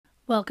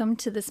Welcome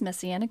to This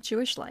Messianic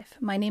Jewish Life.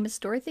 My name is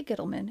Dorothy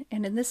Gittleman,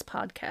 and in this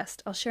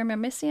podcast, I'll share my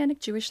Messianic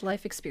Jewish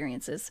life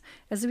experiences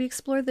as we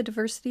explore the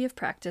diversity of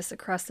practice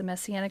across the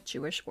Messianic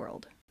Jewish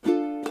world.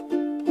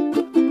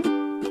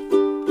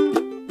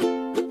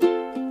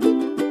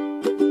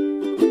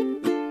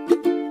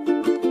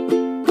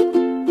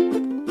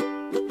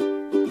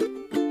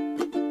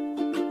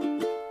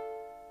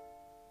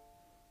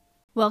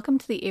 Welcome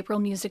to the April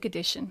Music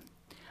Edition.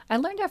 I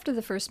learned after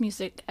the first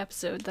music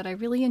episode that I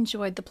really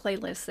enjoyed the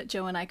playlist that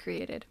Joe and I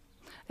created.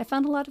 I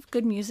found a lot of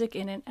good music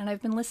in it, and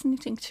I've been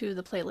listening to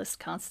the playlist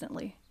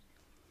constantly.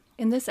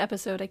 In this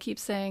episode, I keep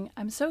saying,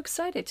 I'm so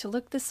excited to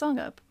look this song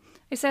up.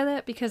 I say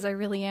that because I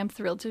really am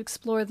thrilled to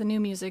explore the new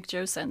music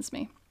Joe sends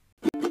me.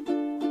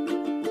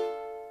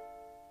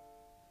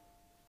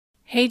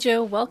 Hey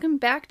Joe, welcome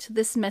back to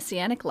This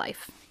Messianic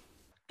Life.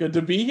 Good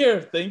to be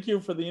here. Thank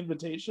you for the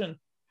invitation.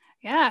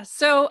 Yeah,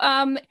 so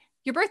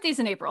your birthday's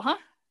in April, huh?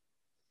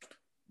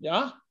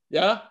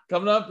 Yeah,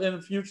 coming up in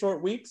a few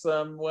short weeks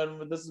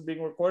when this is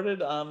being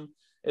recorded.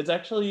 It's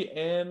actually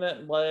in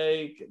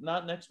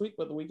not next week,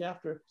 but the week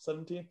after,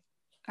 17th.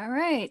 All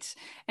right.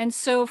 And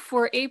so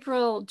for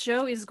April,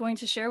 Joe is going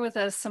to share with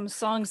us some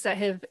songs that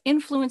have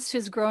influenced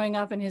his growing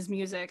up and his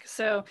music.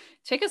 So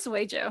take us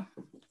away, Joe.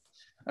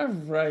 All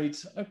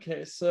right.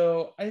 Okay,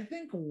 so I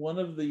think one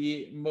of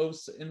the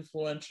most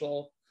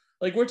influential,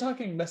 we're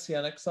talking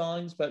messianic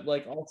songs, but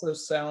also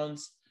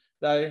sounds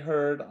that I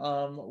heard.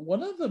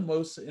 One of the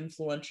most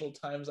influential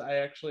times I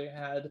actually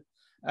had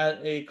at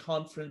a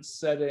conference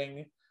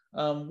setting.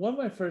 One of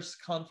my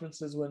first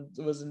conferences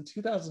was in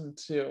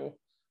 2002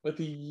 with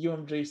the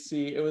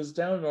UMJC. It was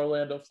down in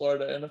Orlando,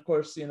 Florida. And of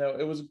course,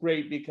 it was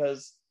great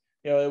because,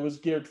 it was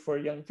geared for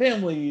young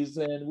families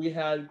and we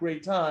had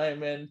great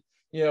time and,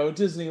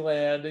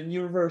 Disneyland and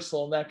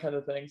Universal and that kind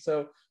of thing.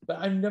 So, but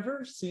I've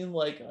never seen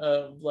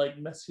a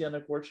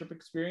messianic worship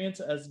experience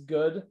as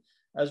good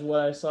as what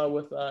I saw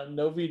with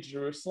Novi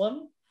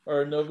Jerusalem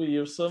or Novi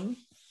Yusum.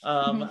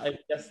 I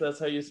guess that's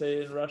how you say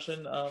it in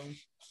Russian.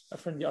 My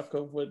friend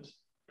Yakov would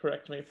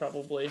correct me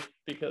probably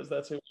because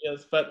that's who he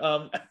is. But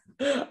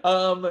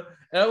and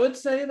I would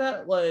say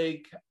that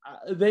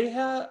they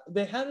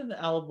had an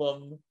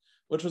album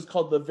which was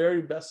called The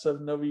Very Best of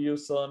Novi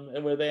Yusum,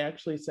 and where they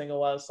actually sang a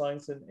lot of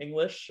songs in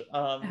English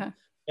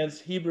and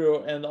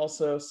Hebrew and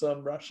also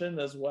some Russian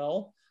as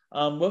well.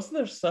 Most of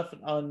their stuff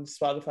on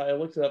Spotify, I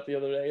looked it up the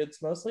other day,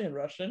 it's mostly in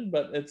Russian,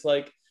 but it's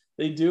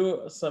they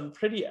do some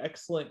pretty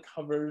excellent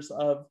covers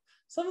of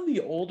some of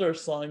the older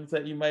songs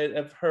that you might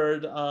have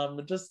heard,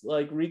 just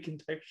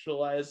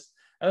recontextualized.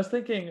 I was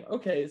thinking,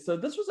 okay, so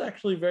this was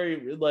actually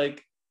very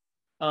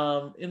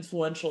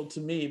influential to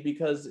me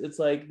because it's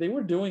they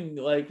were doing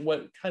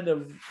what kind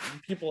of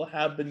people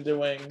have been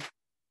doing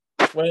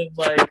when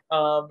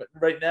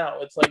right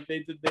now. It's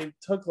they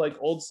took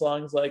old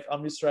songs like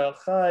Am Yisrael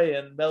Chai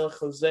and Melech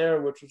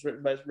Hoser, which was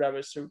written by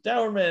Rabbi Stuart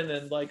Dowerman,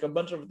 and a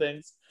bunch of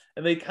things,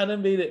 and they kind of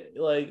made it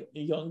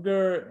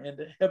younger and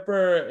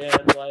hipper and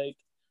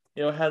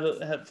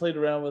had played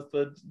around with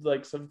the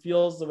some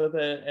feels with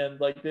it, and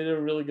they did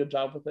a really good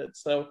job with it.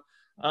 So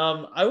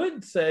I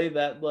would say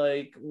that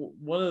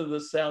one of the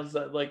sounds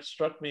that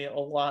struck me a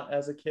lot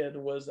as a kid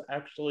was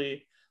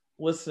actually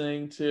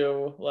listening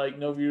to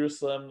Novi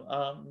Jerusalem.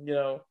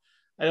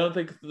 I don't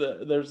think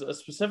there's a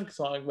specific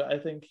song, but I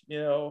think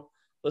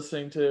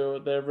listening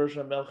to their version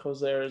of Melech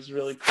Hoser is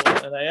really cool.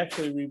 And I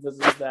actually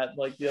revisited that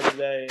the other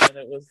day, and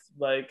it was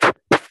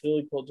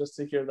really cool just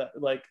to hear that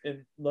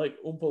in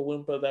Oompa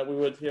Loompa that we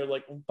would hear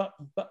oompa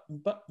oompa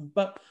oompa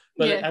oompa,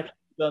 but it actually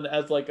done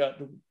as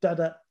a da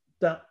da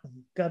da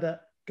da da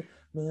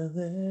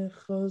Melech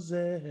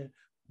Hoser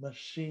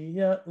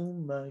Mashiach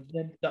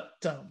Umagen da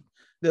dum.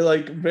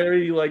 They're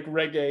very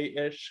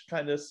reggae-ish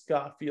kind of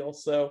ska feel,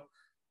 so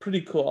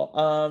pretty cool.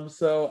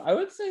 So I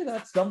would say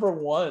that's number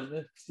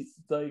one.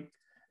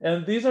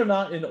 And these are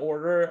not in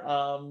order,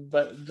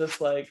 but just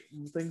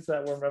things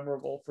that were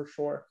memorable for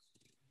sure.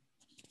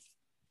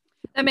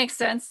 That makes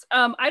sense.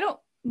 I don't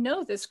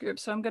know this group,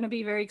 so I'm going to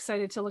be very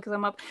excited to look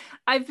them up.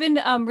 I've been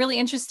really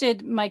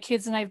interested. My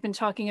kids and I have been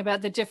talking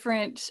about the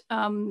different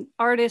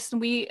artists,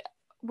 and we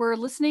were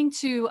listening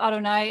to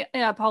Adonai,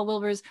 Paul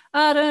Wilbur's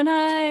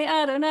Adonai,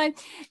 Adonai.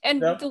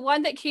 And the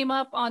one that came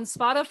up on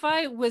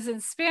Spotify was in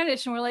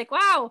Spanish. And we're like,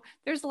 wow,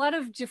 there's a lot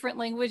of different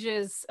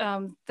languages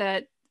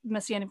that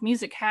Messianic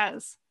music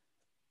has.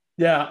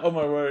 Yeah, oh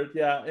my word,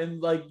 yeah.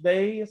 And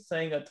they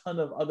sang a ton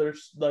of other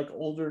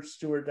older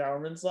Stuart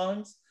Dowerman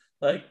songs,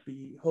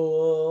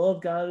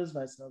 Behold, God is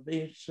my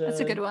salvation. That's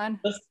a good one.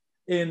 Just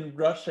in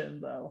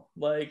Russian though.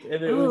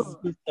 And it was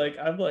just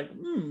I'm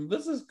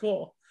this is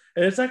cool.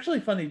 And it's actually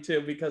funny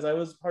too, because I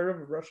was part of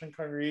a Russian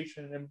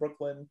congregation in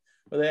Brooklyn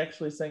where they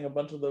actually sang a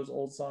bunch of those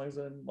old songs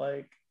in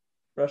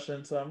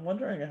Russian. So I'm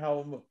wondering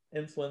how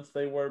influenced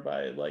they were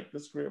by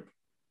this group.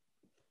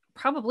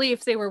 Probably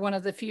if they were one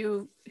of the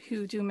few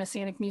who do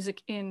Messianic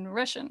music in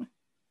Russian.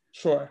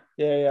 Sure.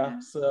 Yeah.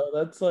 So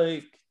that's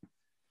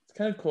it's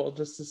kind of cool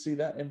just to see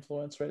that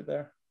influence right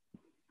there.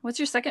 What's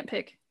your second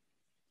pick?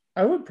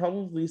 I would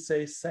probably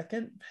say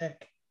second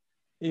pick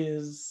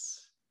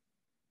is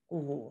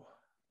Ooh,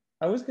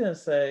 I was gonna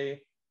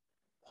say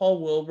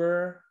Paul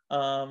Wilbur,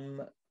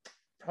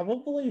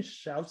 probably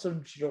Shouts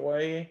of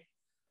Joy,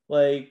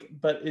 like,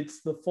 but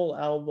it's the full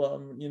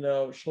album,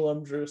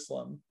 Shalom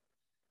Jerusalem.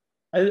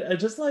 I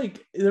just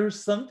like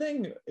there's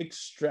something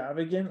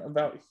extravagant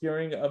about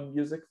hearing a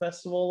music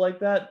festival like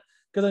that,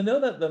 because I know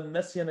that the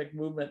Messianic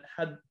movement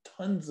had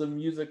tons of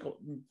musical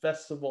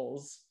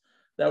festivals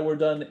that were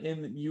done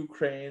in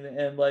Ukraine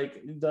and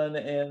like done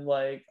in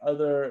like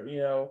other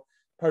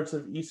parts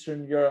of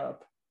Eastern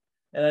Europe.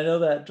 And I know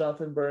that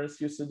Jonathan Burns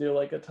used to do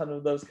like a ton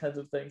of those kinds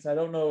of things. I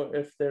don't know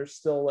if there's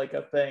still like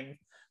a thing,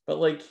 but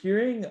like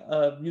hearing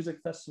a music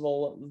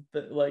festival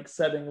that, like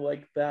setting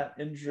like that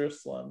in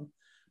Jerusalem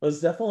was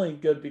definitely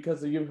good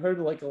because you heard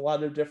like a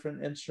lot of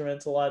different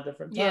instruments, a lot of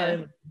different Yeah.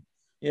 time.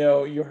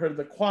 You heard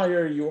the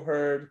choir, you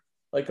heard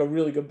like a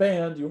really good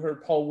band, you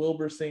heard Paul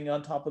Wilbur singing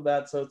on top of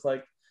that. So it's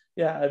like,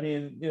 yeah, I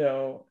mean,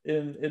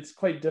 it's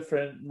quite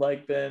different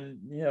like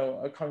than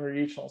a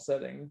congregational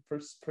setting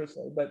per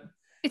se, but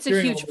It's a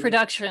hearing huge all the,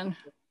 production.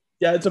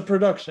 yeah, it's a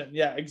production.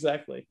 Yeah,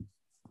 exactly.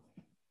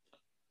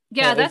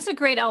 Yeah, No, that's a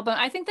great album.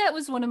 I think that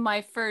was one of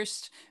my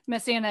first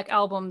Messianic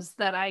albums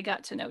that I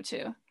got to know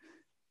too.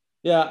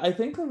 yeah, I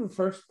think the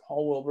first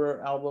Paul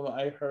Wilbur album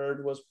I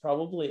heard was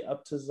probably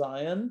Up to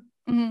Zion,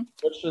 Hmm.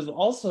 which is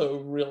also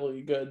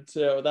really good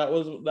too. That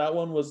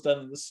one was done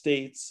in the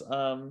States.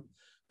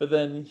 But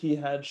then he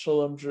had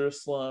Shalom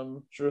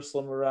Jerusalem,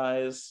 Jerusalem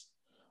Arise,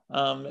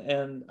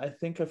 and I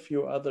think a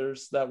few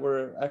others that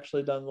were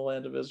actually done in the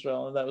land of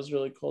Israel, and that was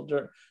really cool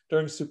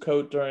during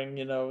Sukkot, during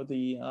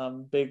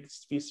the big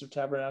Feast of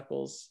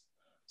Tabernacles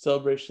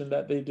celebration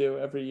that they do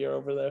every year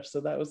over there. So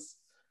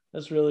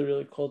that's really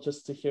really cool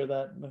just to hear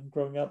that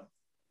growing up.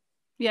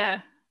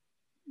 Yeah.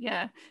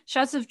 Yeah.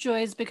 Shouts of Joy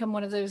has become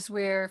one of those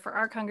where for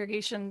our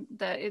congregation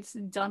that it's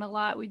done a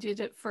lot. We did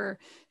it for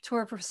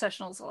tour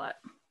processionals a lot.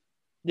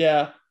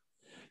 Yeah,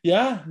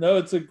 yeah, no,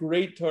 it's a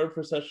great tour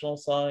processional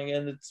song,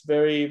 and it's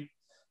very,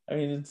 I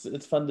mean,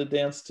 it's fun to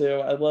dance to.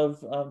 I love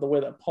the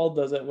way that Paul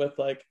does it with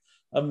like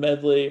a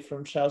medley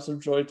from Shouts of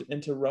Joy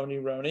into Roni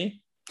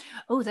Roni.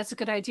 Oh, that's a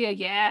good idea.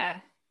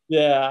 Yeah.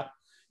 Yeah,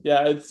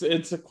 yeah,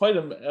 it's quite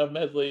a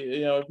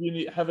medley. If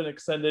you have an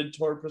extended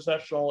tour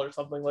processional or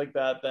something like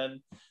that,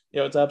 then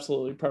it's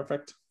absolutely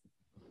perfect.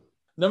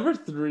 Number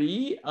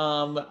three,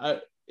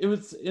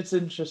 it's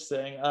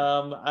interesting.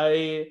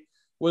 I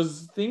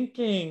was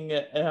thinking,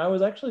 and I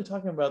was actually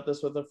talking about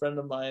this with a friend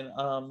of mine.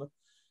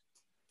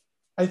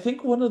 I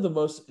think one of the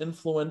most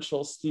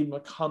influential Steve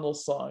McConnell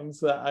songs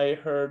that I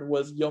heard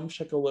was Yom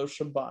Shekelo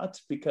Shabbat,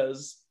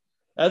 because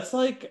that's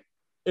like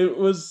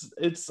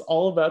it's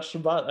all about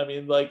Shabbat. I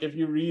mean, like if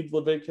you read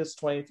Leviticus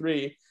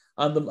 23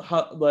 on the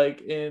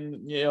like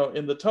in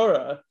the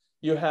Torah,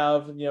 you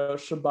have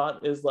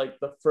Shabbat is like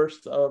the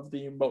first of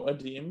the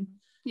Moedim.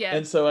 Yeah.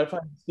 And so I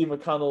find Steve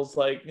McConnell's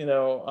like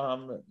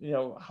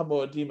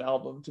Hamoedim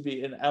album to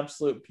be an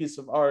absolute piece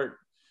of art.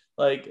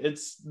 Like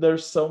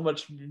there's so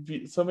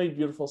many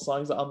beautiful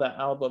songs on that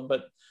album,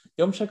 but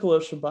Yom Shekelo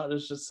Shabbat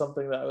is just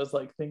something that I was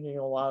like thinking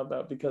a lot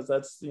about, because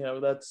that's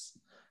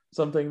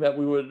something that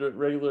we would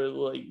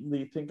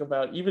regularly think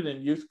about even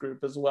in youth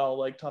group as well.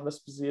 Like Thomas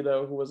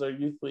Pizzito, who was our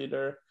youth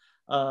leader,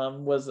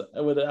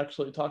 would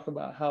actually talk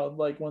about how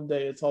like one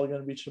day it's all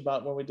going to be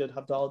Shabbat when we did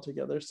Havdalah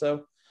together.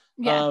 So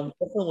Yeah.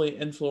 definitely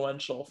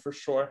influential for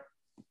sure.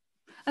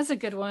 That's a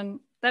good one.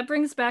 That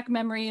brings back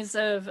memories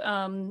of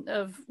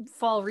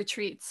fall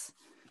retreats.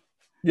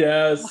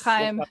 Yes,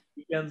 L'chaim.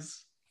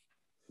 weekends.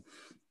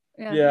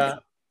 Yeah, it's Yeah,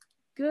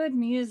 good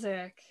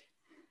music.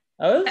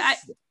 I I,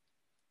 was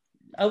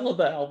I love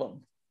that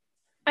album.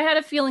 I had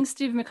a feeling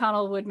Steve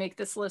McConnell would make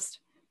this list.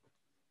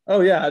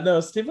 Oh yeah, no,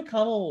 Steve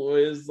McConnell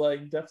is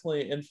like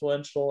definitely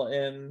influential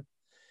in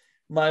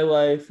my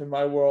life and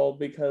my world,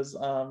 because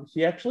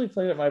he actually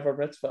played at my bar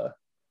mitzvah.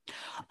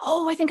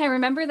 Oh, I think I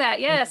remember that.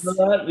 Remember Yes.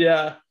 that?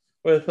 Yeah.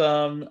 With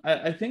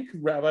I think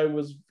Rabbi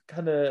was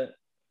kind of,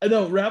 I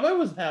know Rabbi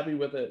was happy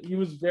with it. He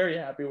was very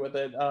happy with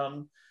it.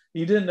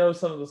 He didn't know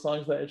some of the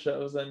songs that I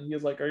chose, and he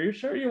was like, "Are you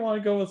sure you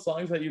want to go with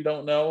songs that you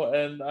don't know?"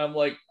 And I'm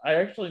like, "I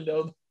actually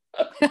know."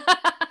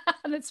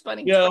 That's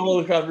funny. Yeah, a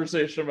little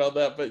conversation about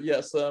that, but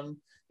yes,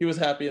 he was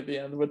happy at the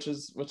end, which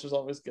is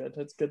always good.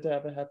 It's good to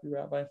have a happy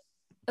rabbi.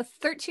 A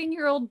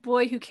 13-year-old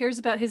boy who cares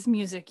about his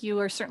music. You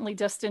are certainly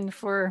destined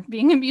for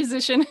being a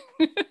musician.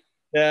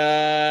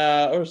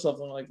 Yeah, or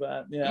something like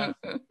that. Yeah,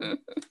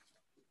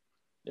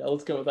 yeah,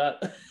 let's go with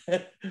that.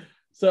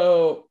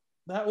 So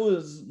that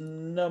was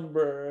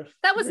number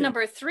That was three.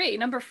 number three.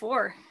 Number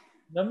four.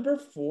 Number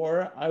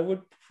four, I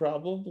would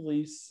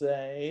probably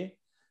say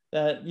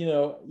that,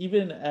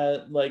 even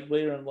at like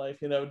later in life,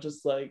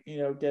 just like,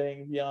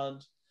 getting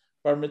beyond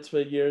bar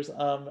mitzvah years,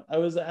 I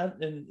was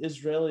at an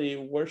Israeli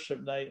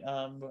worship night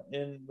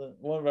in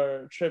one of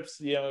our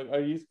trips. Our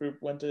youth group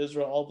went to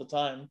Israel all the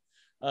time,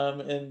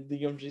 and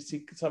the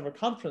UMGC summer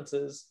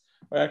conferences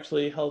are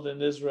actually held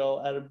in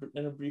Israel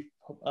in a brief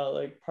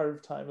like part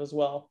of time as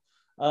well.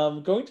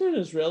 Going to an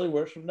Israeli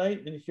worship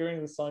night and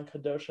hearing the song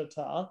Kadosh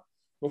Atah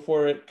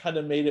before it kind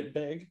of made it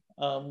big,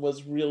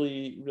 was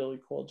really, really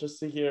cool just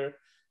to hear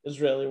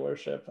Israeli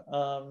worship.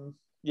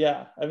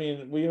 Yeah, I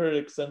mean, we heard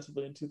it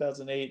extensively in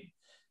 2008,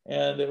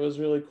 and it was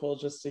really cool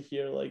just to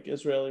hear like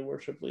Israeli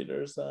worship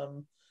leaders.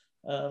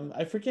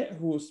 I forget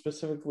who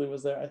specifically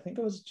was there. I think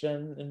it was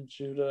Jen and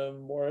Judah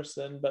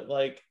Morrison, but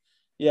like,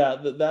 yeah,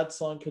 that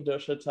song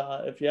Kadosh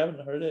Atah, if you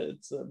haven't heard it,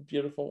 it's a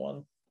beautiful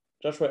one.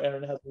 Joshua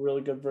Aaron has a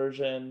really good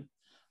version.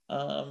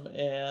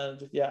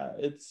 And yeah,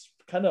 it's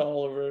kind of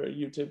all over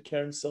YouTube.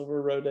 Karen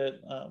Silver wrote it.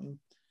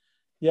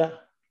 Yeah,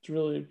 it's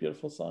really a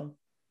beautiful song.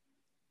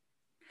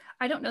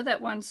 I don't know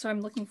that one, so I'm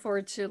looking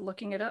forward to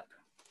looking it up.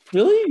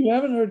 Really? You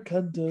haven't heard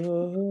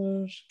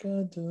Kadosh,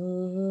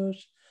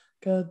 Kadosh,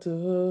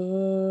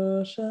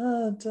 Kadosh,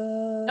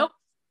 Atah? Nope,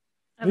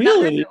 I've not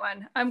heard Really? that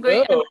one. I'm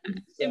going. Oh,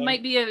 It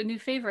might be a new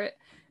favorite.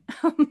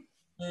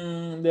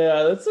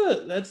 yeah,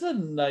 that's a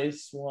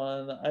nice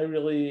one. I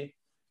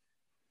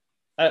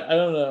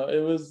don't know.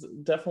 It was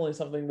definitely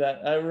something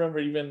that I remember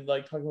even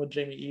like talking with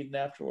Jamie Eden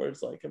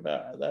afterwards, like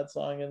about that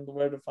song and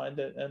where to find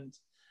it. And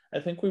I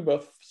think we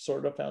both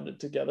sort of found it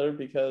together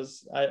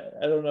because I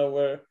don't know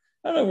where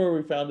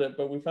we found it,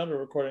 but we found a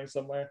recording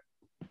somewhere.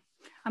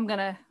 I'm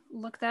gonna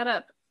look that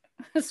up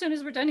as soon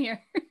as we're done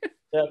here.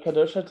 Yeah,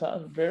 Kadosh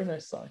Hatan, very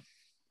nice song.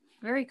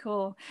 Very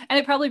cool. And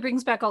it probably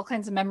brings back all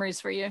kinds of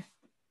memories for you.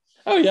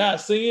 Oh yeah,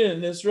 singing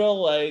in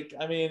Israel, like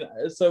I mean,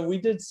 so we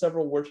did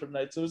several worship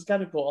nights. It was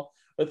kind of cool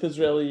with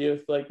Israeli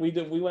youth. Like we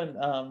went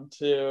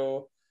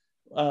to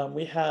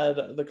we had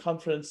the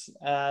conference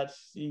at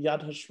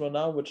Yad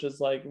HaShmona, which is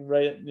like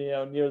right,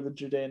 near the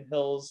Judean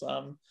hills,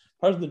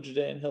 part of the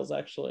Judean hills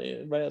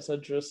actually, right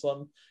outside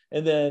Jerusalem.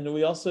 And then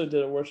we also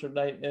did a worship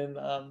night in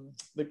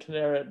the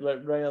Kinneret,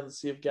 right on the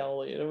Sea of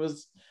Galilee. And it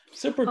was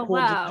super Oh, cool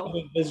just wow.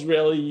 having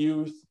Israeli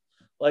youth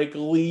like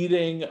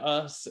leading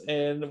us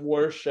in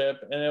worship.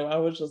 And I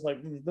was just like,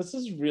 this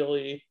is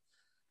really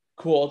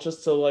cool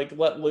just to like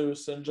let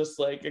loose and just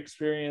like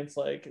experience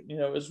like,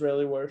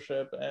 Israeli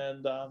worship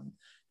and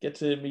get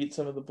to meet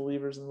some of the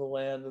believers in the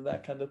land and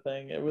that kind of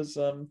thing. It was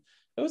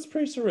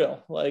pretty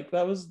surreal. Like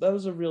that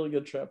was a really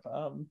good trip.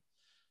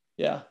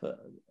 Yeah,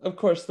 of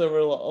course there were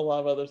a lot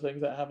of other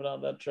things that happened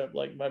on that trip,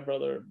 like my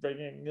brother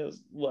breaking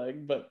his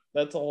leg, but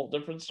that's a whole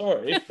different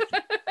story.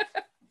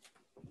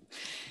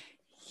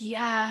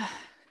 Yeah.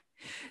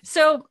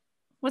 So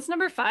what's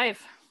number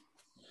 5?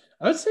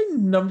 I would say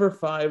number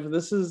 5.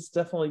 This is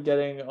definitely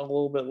getting a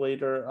little bit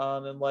later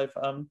on in life.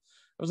 It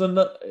was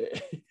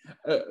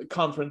a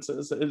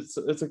conferences.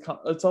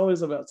 It's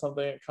always about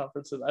something at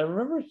conferences. I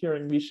remember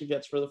hearing Misha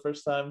Getz for the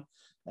first time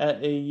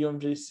at a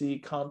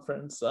UMJC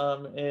conference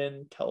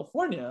in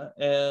California,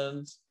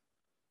 and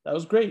that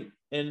was great.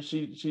 And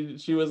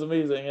she was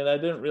amazing. And I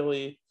didn't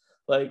really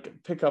like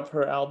pick up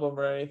her album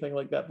or anything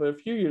like that. But a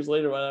few years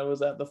later, when I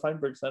was at the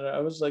Feinberg Center, I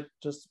was like,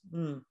 just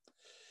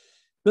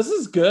this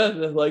is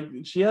good. Like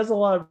she has a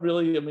lot of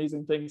really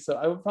amazing things. So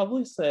I would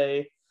probably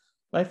say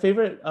my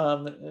favorite,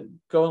 going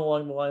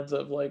along the lines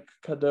of like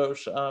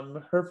Kadosh,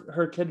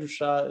 her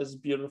Kiddushah is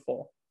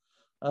beautiful.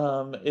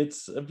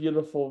 It's a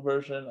beautiful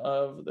version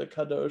of the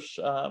Kadosh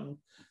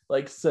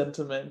like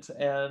sentiment.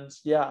 And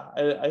yeah,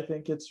 I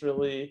think it's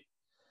really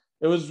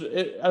I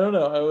don't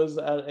know, I was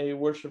at a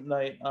worship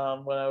night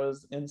when I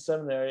was in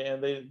seminary,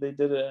 and they did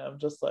it, and I'm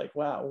just like,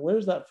 wow,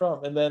 where's that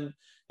from? And then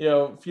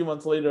a few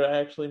months later I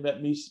actually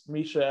met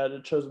Misha at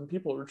a Chosen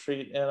People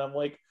retreat, and I'm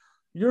like,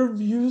 your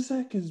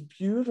music is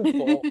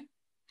beautiful.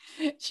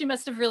 She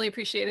must have really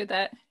appreciated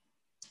that.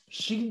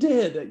 She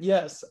did,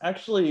 yes.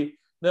 Actually,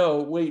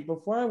 no, wait,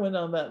 before I went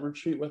on that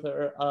retreat with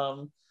her,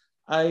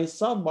 I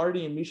saw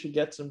Marty and Misha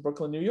Getz in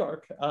Brooklyn, New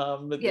York. Yeah.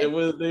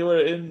 They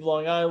were in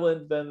Long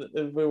Island, then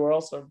we were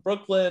also in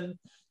Brooklyn.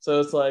 So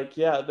it's like,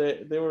 yeah,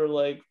 they were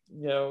like,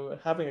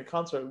 having a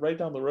concert right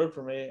down the road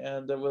from me,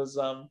 and it was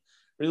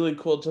really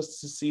cool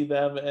just to see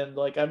them. And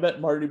like I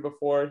met Marty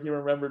before, he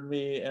remembered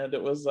me, and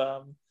it was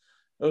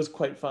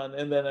quite fun.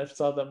 And then I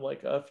saw them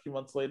like a few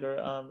months later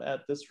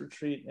at this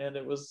retreat, and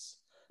it was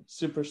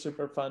super,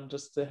 super fun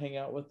just to hang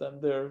out with them.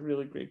 They're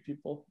really great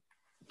people.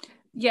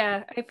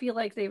 Yeah, I feel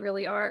like they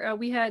really are.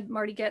 We had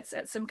Marty Getz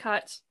at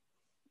Simchat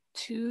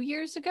 2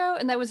 years ago,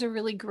 and that was a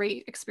really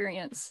great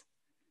experience.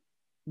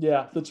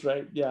 Yeah, that's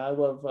right. Yeah, I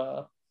love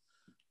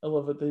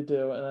what they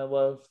do, and I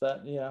love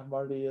that. Yeah,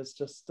 Marty is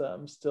just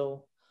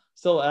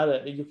still at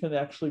it. You can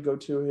actually go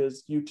to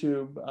his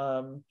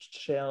YouTube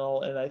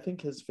channel, and I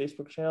think his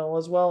Facebook channel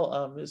as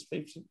well. His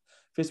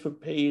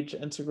Facebook page,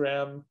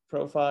 Instagram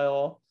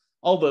profile,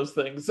 all those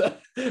things.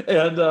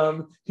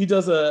 And he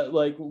does a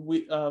like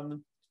we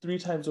 3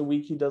 times a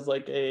week he does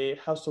like a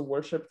house of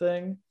worship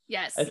thing. I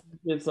Yes. think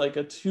it's like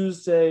a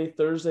Tuesday,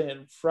 Thursday,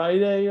 and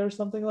Friday or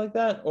something like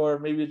that, or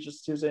maybe it's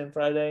just Tuesday and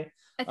Friday.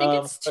 I think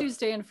it's But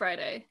Tuesday and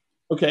Friday.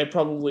 okay,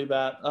 probably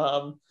that.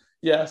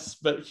 Yes,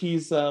 but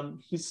he's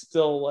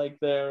still like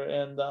there,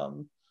 and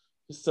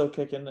he's still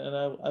kicking, and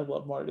I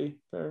love Marty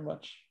very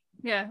much.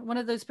 Yeah, one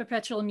of those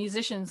perpetual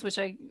musicians, which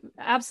I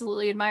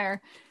absolutely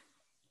admire.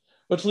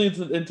 Which leads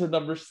into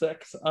number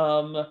 6.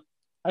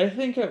 I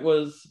think it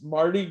was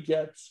Marty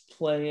Getz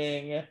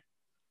playing.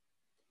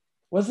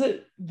 Was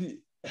it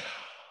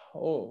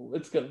Oh,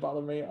 it's gonna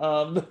bother me.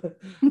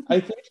 I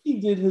think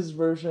he did his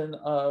version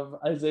of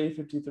Isaiah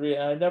 53,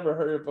 and I never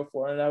heard it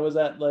before. And I was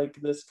at like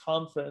this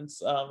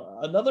conference,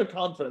 another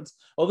conference.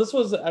 Oh, this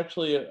was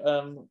actually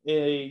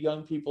a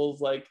young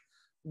people's like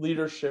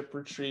leadership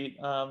retreat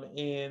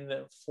in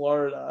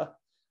Florida.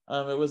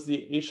 It was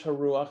the Aish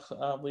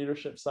HaRuach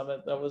Leadership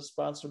Summit that was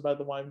sponsored by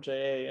the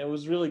YMJA. It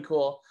was really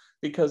cool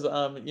because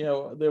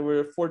there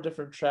were 4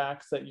 different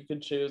tracks that you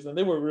could choose, and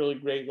they were really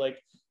great.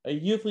 Like a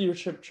youth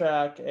leadership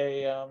track,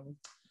 a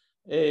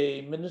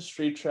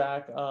ministry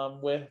track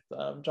with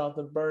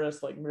Jonathan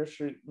Burness, like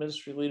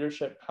ministry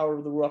leadership, Power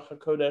of the Ruach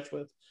HaKodesh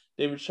with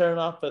David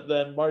Chernoff. But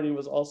then Marty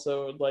was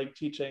also like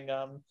teaching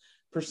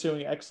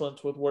pursuing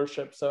excellence with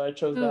worship. So I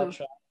chose that Ooh.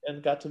 track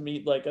and got to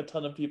meet like a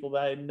ton of people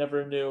that I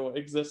never knew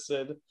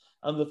existed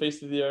on the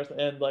face of the earth.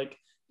 And like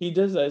he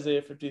did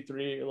Isaiah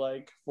 53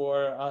 like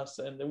for us,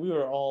 and we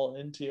were all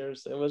in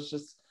tears. It was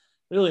just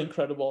really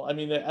incredible. I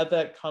mean, at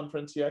that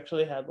conference, you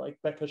actually had like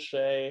Becca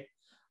Shea,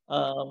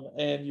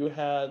 and you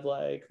had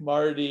like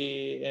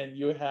Marty, and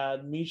you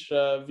had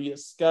Misha via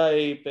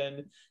Skype,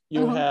 and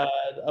you Uh-huh.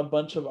 had a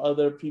bunch of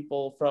other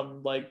people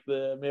from like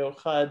the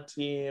Meochad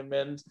team,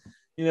 and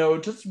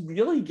just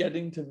really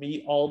getting to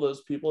meet all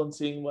those people and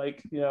seeing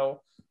like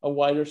a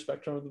wider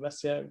spectrum of the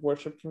Messianic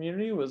worship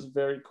community was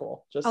very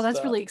cool. Oh, Just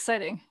that's really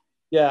exciting.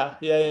 yeah.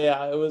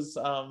 It was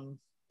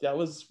yeah, it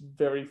was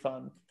very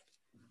fun.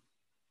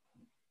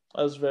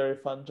 It was very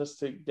fun just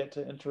to get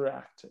to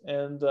interact.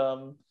 And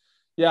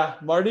yeah,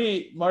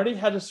 Marty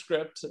had a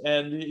script,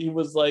 and he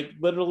was like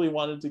literally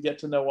wanted to get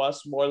to know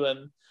us more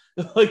than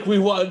like we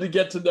wanted to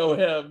get to know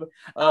him.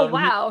 Oh, He,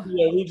 wow.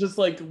 he just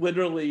like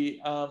literally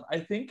I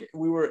think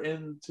we were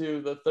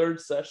into the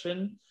 3rd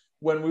session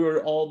when we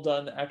were all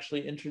done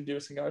actually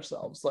introducing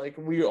ourselves. Like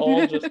we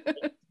all just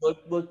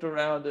looked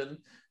around, and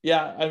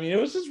yeah, I mean it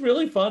was just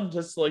really fun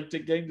just like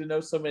getting to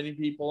know so many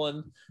people.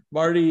 And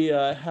Marty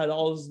had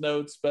all his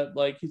notes, but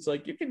like he's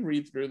like, you can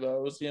read through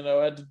those, at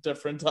a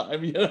different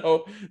time.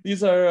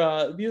 These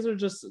are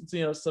just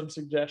some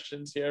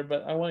suggestions here,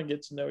 but I want to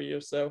get to know you.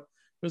 So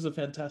he was a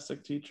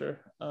fantastic teacher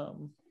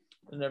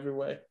in every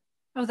way.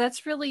 Oh,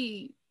 that's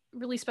really,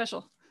 really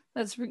special.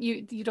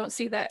 You don't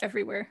see that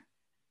everywhere.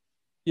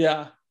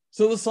 Yeah.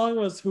 So the song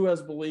was "Who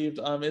Has Believed."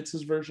 It's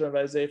his version of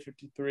Isaiah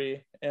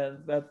 53, and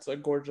that's a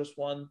gorgeous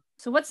one.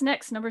 So what's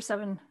next? Number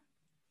 7.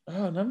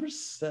 Oh, number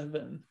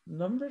 7.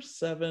 Number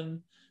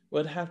 7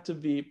 would have to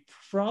be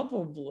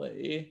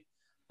probably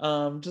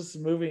just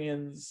moving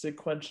in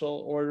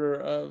sequential order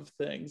of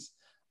things.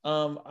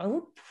 I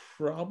would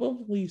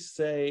probably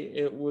say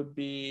it would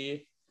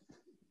be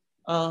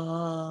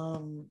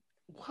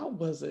what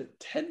was it?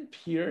 Ted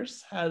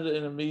Pierce had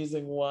an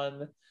amazing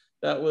one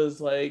that was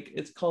like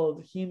it's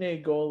called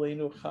Hine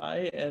Golenu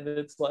Chai, and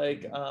it's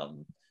like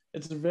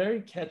it's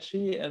very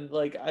catchy, and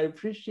like I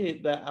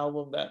appreciate that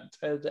album that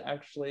Ted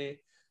actually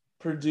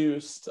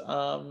produced,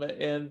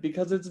 and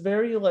because it's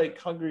very like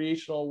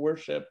congregational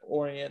worship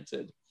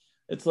oriented.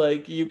 It's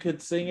like you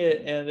could sing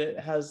it, and it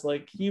has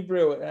like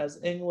Hebrew, it has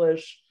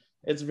English,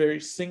 it's very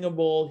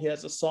singable. He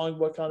has a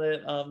songbook on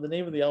it. The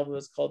name of the album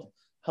is called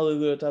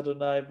Hallelujah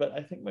Adonai, but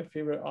I think my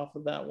favorite off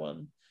of that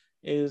one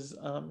is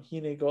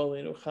Hine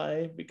Golenu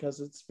Chai, because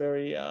it's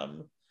very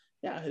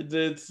yeah,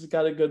 it's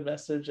got a good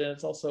message, and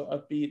it's also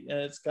upbeat, and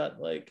it's got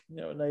like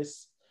a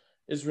nice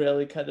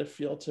Israeli kind of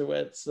feel to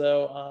it.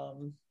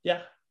 So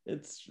yeah,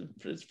 it's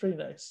pretty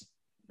nice.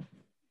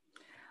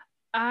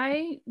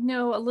 I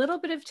know a little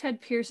bit of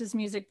Ted Pierce's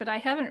music, but I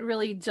haven't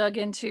really dug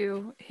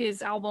into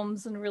his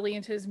albums and really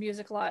into his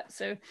music a lot.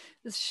 So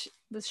this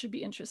should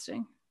be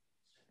interesting.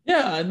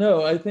 Yeah, I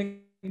know. I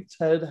think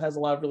Ted has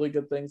a lot of really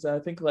good things, and I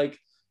think like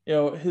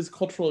his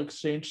cultural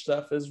exchange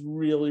stuff is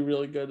really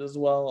really good as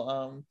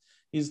well.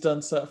 He's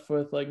done stuff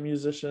with like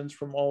musicians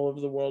from all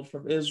over the world,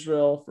 from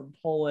Israel, from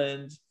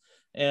Poland,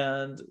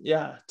 and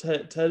yeah,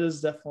 Ted is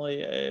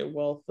definitely a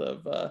wealth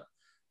of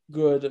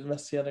good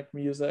messianic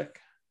music.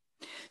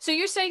 So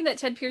you're saying that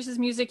Ted Pierce's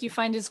music you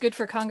find is good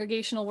for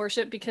congregational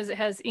worship because it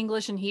has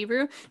English and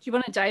Hebrew. Do you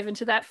want to dive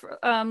into that for,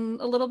 a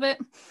little bit?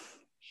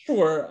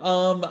 Sure.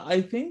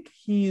 I think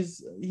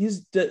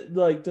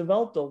like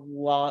developed a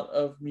lot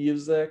of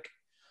music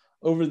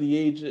over the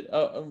age,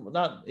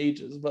 not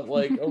ages, but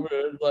like over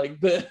like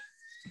the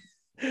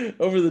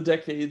over the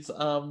decades,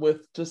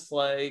 with just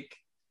like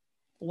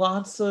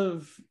lots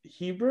of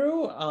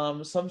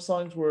Hebrew. Some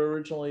songs were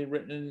originally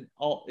written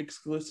all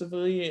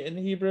exclusively in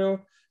Hebrew,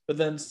 but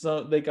then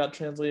so they got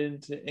translated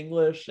into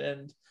English.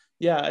 And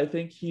yeah, I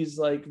think he's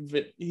like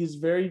he's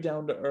very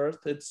down to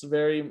earth. It's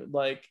very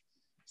like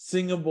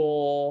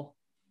singable.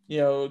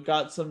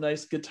 Got some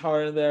nice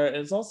guitar in there, and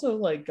it's also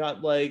like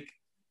got like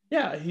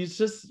yeah,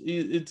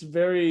 it's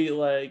very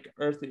like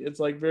earthy. It's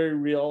like very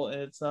real,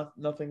 and it's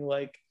nothing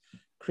like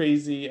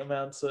crazy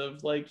amounts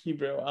of like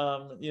Hebrew.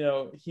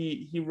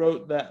 He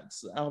wrote that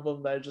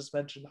album that I just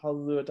mentioned,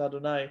 Hallelujah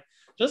Adonai,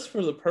 just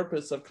for the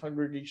purpose of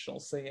congregational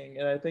singing.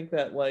 And I think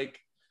that like,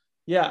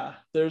 yeah,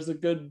 there's a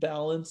good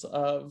balance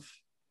of,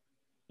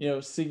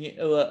 singing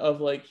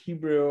of like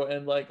Hebrew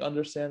and like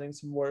understanding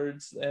some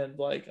words and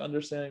like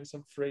understanding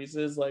some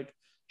phrases like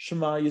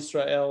Shema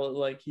Yisrael,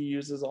 like he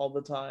uses all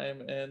the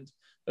time. And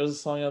there's a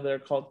song out there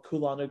called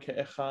Kulanu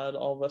Ke'echad,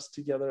 all of us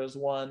together as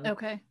one.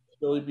 Okay.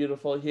 Really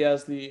beautiful. He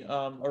has the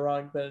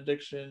Aaronic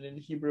benediction in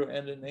Hebrew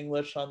and in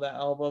English on that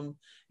album.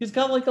 He's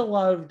got like a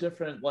lot of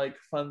different like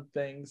fun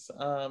things.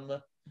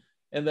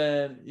 And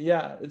then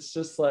yeah, it's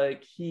just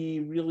like he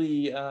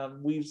really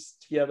weaves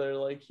together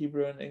like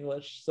Hebrew and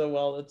English so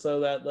well. It's so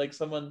that like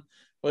someone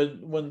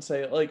wouldn't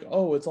say like,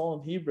 oh, it's all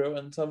in Hebrew,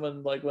 and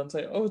someone like wouldn't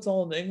say, oh, it's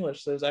all in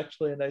English. There's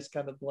actually a nice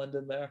kind of blend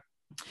in there.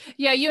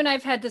 Yeah, you and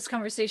I've had this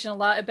conversation a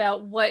lot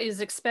about what is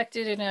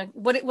expected in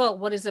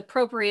what is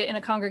appropriate in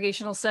a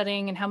congregational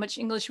setting, and how much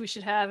English we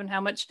should have, and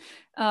how much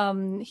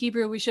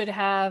Hebrew we should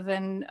have,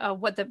 and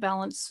what the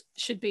balance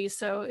should be.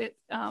 So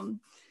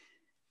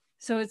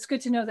it's good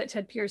to know that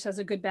Ted Pierce has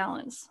a good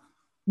balance.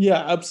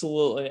 Yeah,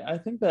 absolutely. I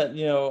think that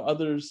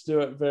others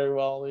do it very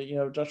well.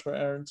 Joshua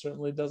Aaron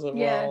certainly does it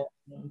Yeah. well.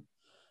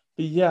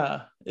 But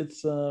yeah,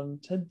 it's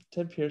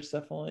Ted Pierce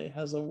definitely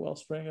has a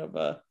wellspring of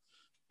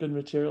good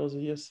materials to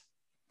use.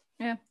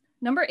 Yeah.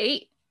 Number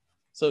 8.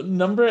 So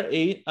number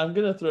 8, I'm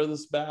gonna throw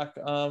this back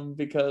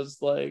because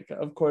like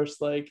of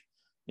course like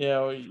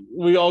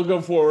we all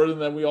go forward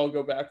and then we all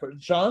go backward.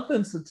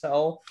 Jonathan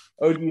Sattel,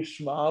 Odi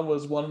Shma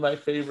was one of my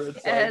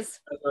favorites Yes.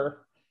 like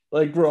ever,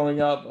 like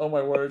growing up. Oh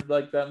my word,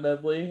 like that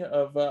medley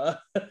of of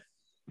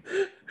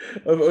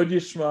Odi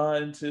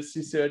Shma into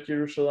Sisu at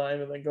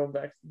Yerushalayim and then going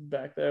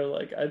back there.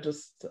 Like I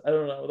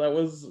don't know. That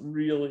was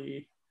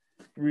really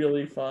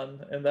really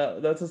fun, and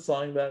that's a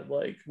song that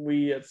like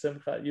we at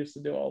Simchat used to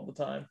do all the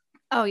time.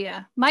 Oh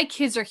yeah, my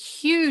kids are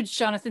huge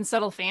Jonathan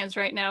Settle fans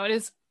right now.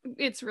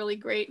 It's really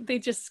great.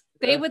 They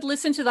would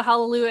listen to the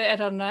Hallelujah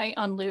at night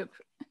on loop.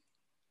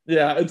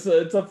 Yeah, it's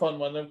a fun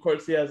one. Of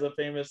course, he has a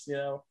famous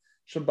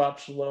Shabbat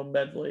Shalom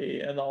medley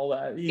and all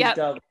that. He's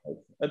got like,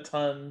 a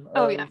ton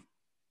of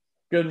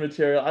good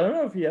material. I don't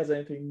know if he has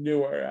anything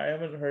newer. I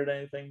haven't heard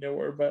anything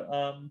newer, but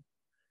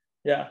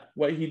yeah,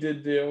 what he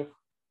did do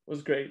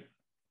was great.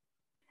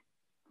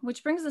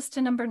 Which brings us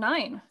to number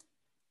 9.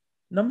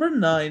 Number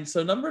 9.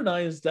 So number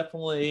 9 is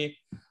definitely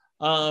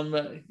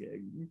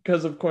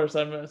because of course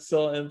I'm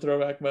still in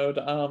throwback mode.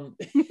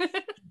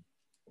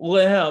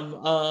 Lamb.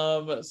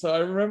 So I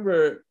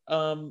remember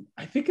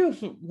I think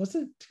was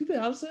it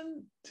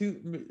 2000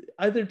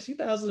 either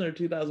 2000 or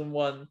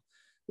 2001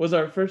 was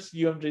our first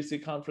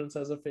UMJC conference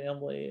as a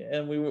family,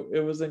 and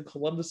it was in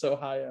Columbus,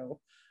 Ohio.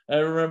 I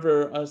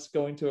remember us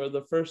going to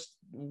the first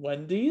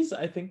Wendy's.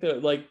 I think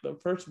that like the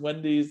first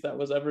Wendy's that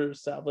was ever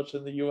established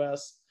in the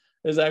U.S.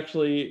 is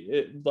actually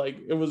it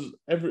was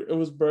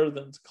birthed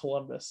in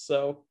Columbus.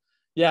 So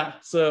yeah,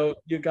 so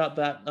you got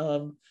that.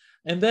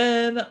 And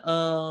then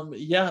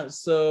yeah,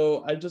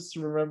 so I just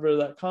remember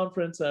that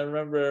conference, and I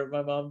remember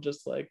my mom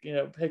just like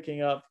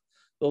picking up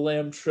the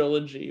Lamb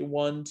trilogy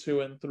 1,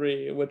 2, and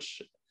 3,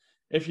 which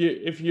if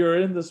you're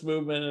in this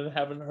movement and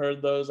haven't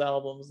heard those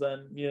albums,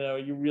 then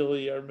you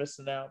really are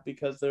missing out,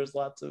 because there's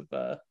lots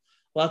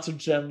of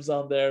gems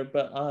on there.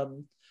 But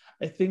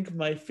I think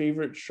my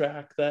favorite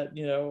track that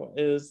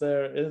is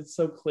there, it's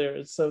so clear,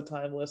 it's so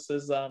timeless,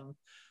 is the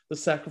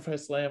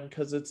Sacrifice Lamb,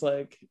 because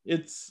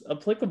it's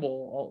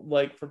applicable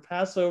like for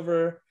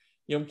Passover,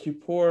 Yom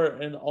Kippur,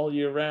 and all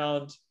year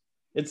round.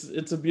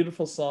 It's a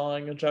beautiful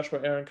song, and Joshua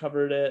Aaron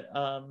covered it.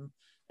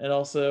 And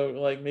also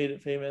like made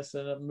it famous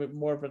in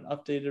more of an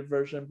updated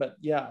version. But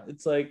yeah,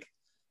 it's like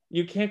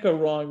you can't go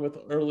wrong with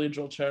early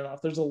Joel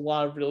Chernoff. There's a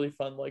lot of really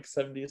fun like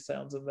 70s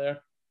sounds in there.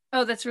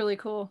 Oh, that's really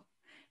cool.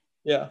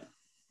 Yeah,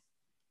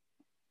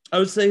 I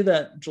would say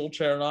that Joel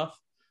Chernoff,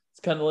 it's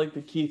kind of like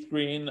the Keith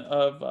Green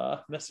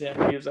of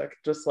Messianic music.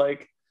 Just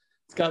like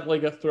it's got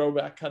like a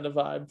throwback kind of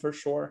vibe for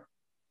sure.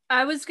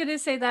 I was gonna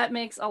say that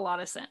makes a lot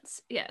of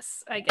sense.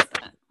 Yes, I get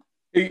that.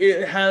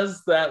 It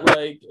has that,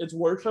 like, it's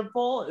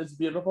worshipful, it's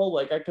beautiful.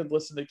 Like I could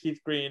listen to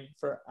Keith Green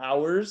for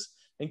hours,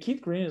 and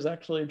Keith Green is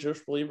actually a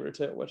Jewish believer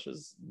too, which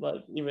is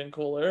like even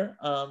cooler.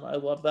 I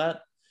love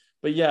that.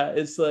 But yeah,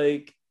 it's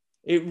like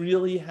it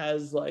really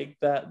has like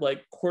that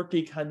like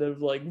quirky kind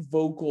of like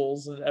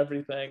vocals and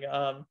everything.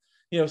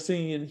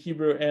 Singing in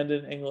Hebrew and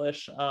in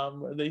English.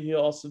 Joel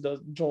also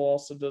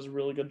does a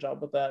really good job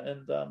with that.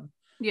 And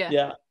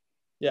yeah,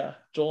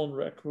 Joel and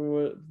Rick,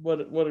 what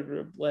a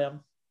group.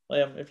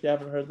 Lamb, if you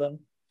haven't heard them.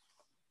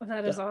 Well,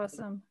 that is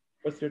awesome.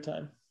 Worth your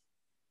time.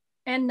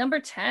 And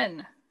number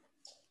 10.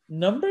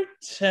 Number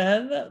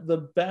 10,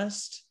 the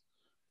best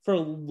for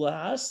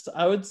last,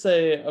 I would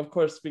say, of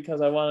course, because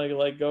I want to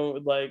like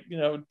go like,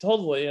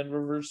 totally in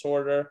reverse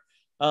order.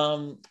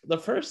 The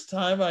first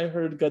time I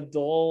heard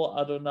Gadol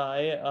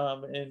Adonai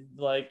in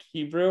like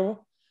Hebrew,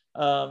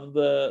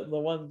 the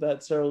one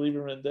that Sarah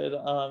Lieberman did,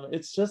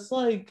 it's just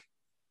like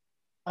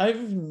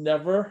I've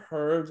never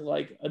heard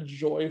like a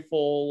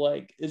joyful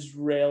like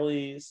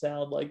Israeli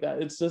sound like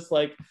that. It's just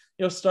like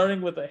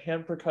starting with a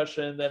hand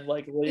percussion and then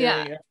like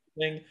layering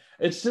everything.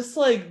 It's just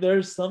like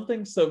there's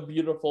something so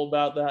beautiful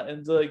about that,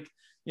 and like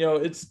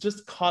it's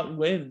just caught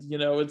wind.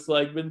 It's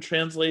like been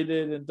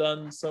translated and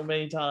done so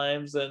many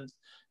times, and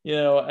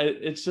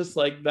it's just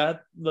like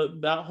that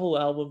whole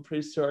album,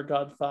 Praise to Our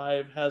God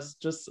 5, has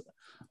just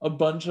a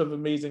bunch of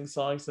amazing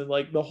songs, and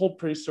like the whole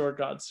Praise to Our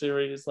God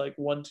series, like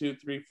 1, 2,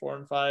 3, 4,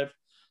 and 5,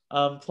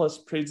 plus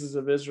Praises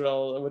of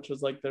Israel, which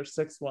was like their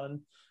sixth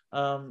one.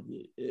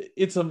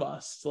 It's a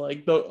must.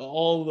 Like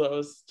all of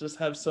those just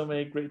have so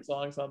many great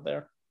songs on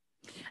there.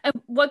 And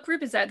what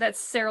group is that? That's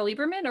Sarah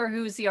Lieberman, or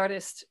who's the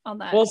artist on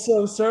that? Well,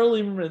 so Sarah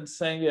Lieberman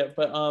sang it,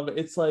 but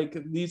it's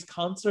like these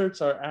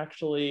concerts are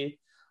actually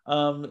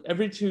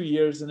every 2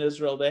 years in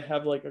Israel they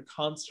have like a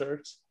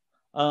concert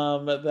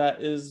that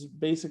is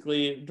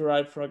basically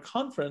derived from a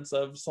conference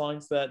of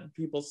songs that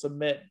people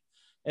submit,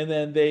 and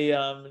then they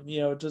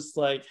just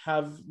like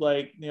have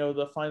like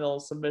the final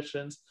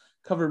submissions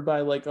covered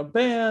by like a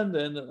band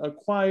and a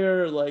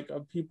choir, like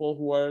of people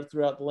who are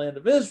throughout the land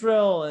of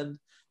Israel, and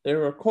they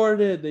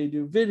record it, they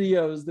do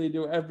videos, they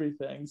do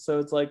everything. So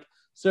it's like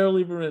Sarah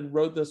Lieberman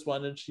wrote this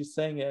one and she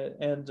sang it,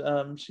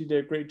 and she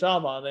did a great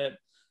job on it,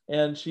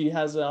 and she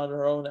has it on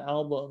her own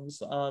albums,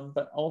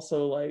 but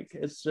also like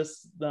it's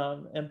just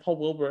and Paul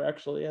Wilbur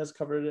actually has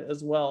covered it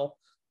as well.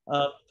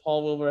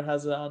 Paul Wilbur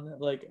has it on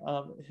like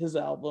his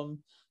album,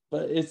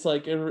 but it's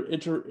like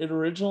it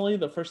originally,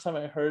 the first time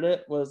I heard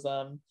it was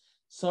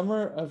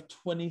summer of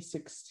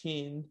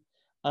 2016,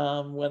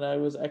 when I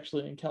was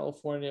actually in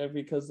California,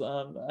 because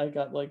I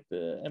got like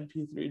the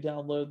MP3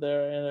 download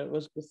there, and it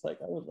was just like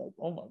I was like,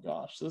 oh my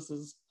gosh, this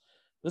is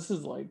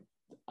like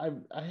I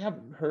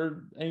haven't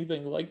heard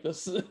anything like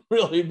this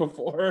really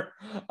before.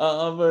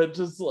 But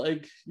just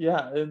like,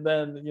 yeah, and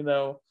then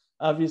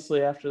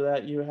obviously after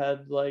that you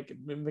had like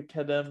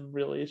Mekedem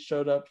really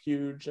showed up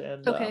huge,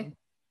 and Okay.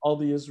 all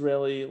the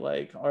Israeli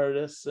like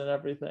artists and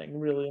everything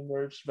really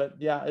emerged. But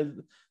yeah,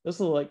 this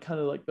is like kind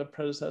of like the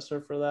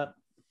predecessor for that.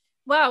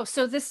 Wow.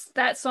 So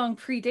that song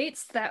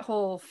predates that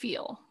whole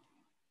feel.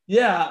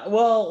 Yeah,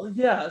 well,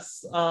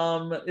 yes.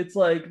 It's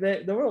like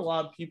there were a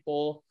lot of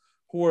people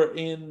who were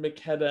in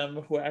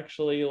Mekedem who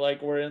actually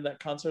like were in that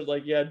concert.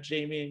 Like, yeah,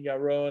 Jamie and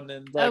Yaron,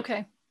 and like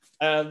Okay.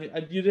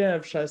 you didn't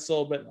have Shai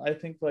Soul, but I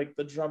think like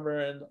the drummer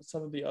and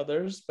some of the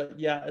others. But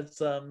yeah,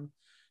 it's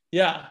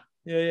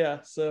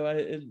yeah. So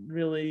it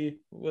really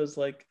was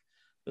like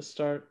the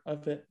start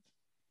of it.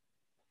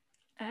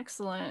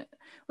 Excellent.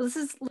 Well,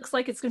 looks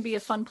like it's going to be a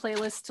fun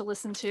playlist to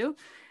listen to.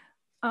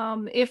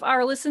 If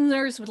our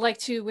listeners would like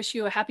to wish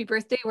you a happy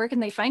birthday, where can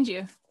they find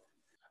you?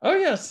 Oh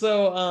yeah,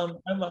 so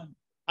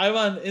I'm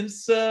on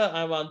Insta,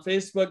 I'm on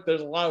Facebook. There's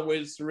a lot of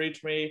ways to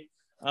reach me.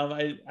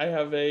 I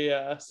have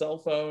a cell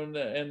phone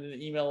and an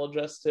email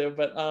address too,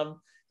 but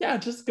yeah,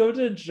 just go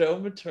to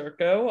Joe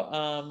Maturko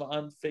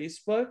on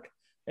Facebook,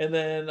 and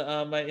then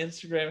my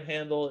Instagram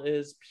handle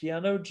is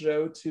Piano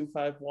Joe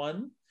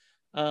 251.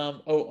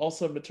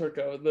 Also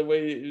Maturko. The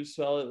way you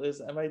spell it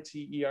is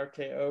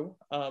Miterko.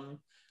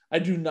 I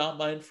do not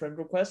mind friend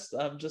requests.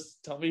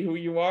 Just tell me who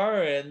you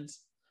are, and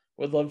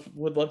would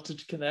love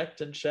to connect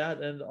and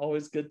chat, and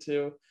always good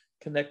to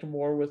connect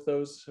more with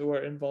those who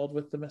are involved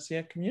with the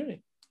Messianic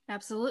community.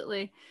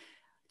 Absolutely.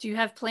 Do you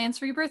have plans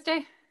for your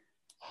birthday?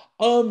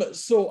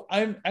 So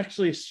I'm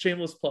actually a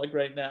shameless plug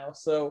right now.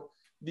 So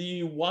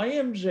the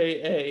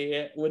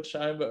YMJA, which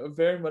I'm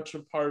very much a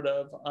part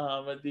of,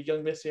 the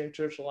Young Messianic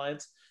Church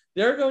Alliance,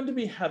 they're going to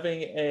be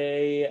having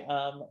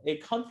a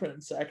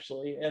conference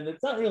actually, and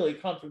it's not really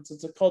a conference.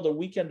 It's called a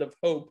Weekend of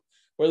Hope,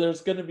 where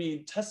there's going to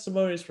be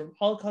testimonies from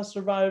Holocaust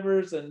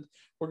survivors, and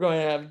we're going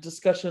to have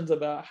discussions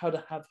about how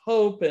to have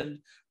hope, and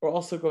we're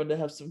also going to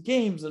have some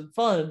games and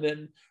fun,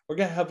 and we're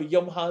going to have a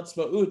Yom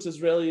HaAtzmaut,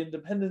 Israeli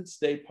Independence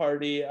Day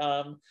party,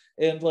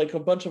 and like a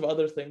bunch of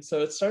other things. So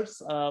it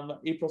starts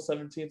April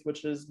 17th,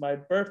 which is my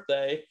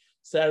birthday,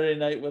 Saturday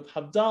night, with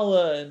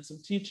Havdalah and some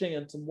teaching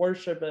and some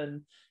worship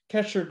and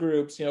Kesher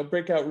groups,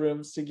 breakout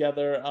rooms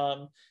together.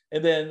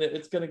 And then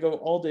it's going to go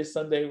all day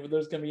Sunday.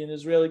 There's going to be an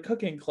Israeli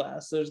cooking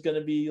class. There's going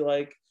to be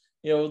like,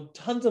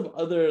 tons of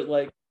other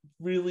like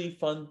really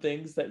fun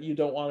things that you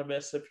don't want to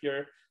miss if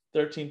you're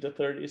 13 to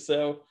 30.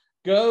 So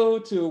go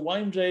to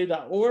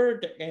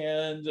ymj.org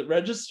and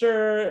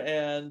register,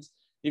 and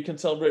you can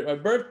celebrate my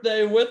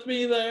birthday with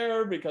me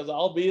there, because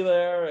I'll be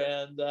there,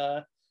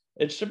 and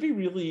it should be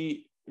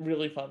really,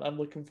 really fun. I'm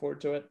looking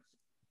forward to it.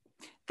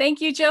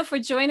 Thank you, Joe, for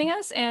joining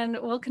us, and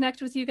we'll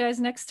connect with you guys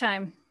next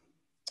time.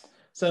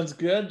 Sounds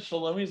good.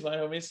 Shalomies, my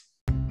homies.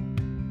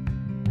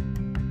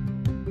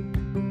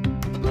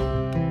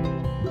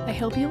 I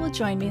hope you will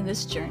join me in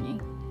this journey.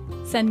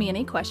 Send me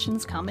any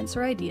questions, comments,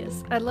 or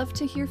ideas. I'd love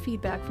to hear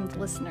feedback from the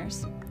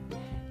listeners.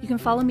 You can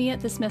follow me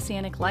at This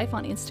Messianic Life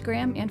on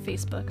Instagram and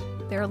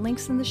Facebook. There are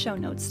links in the show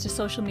notes to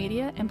social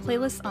media and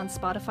playlists on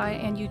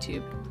Spotify and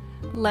YouTube.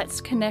 Let's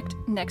connect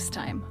next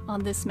time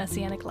on This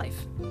Messianic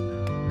Life.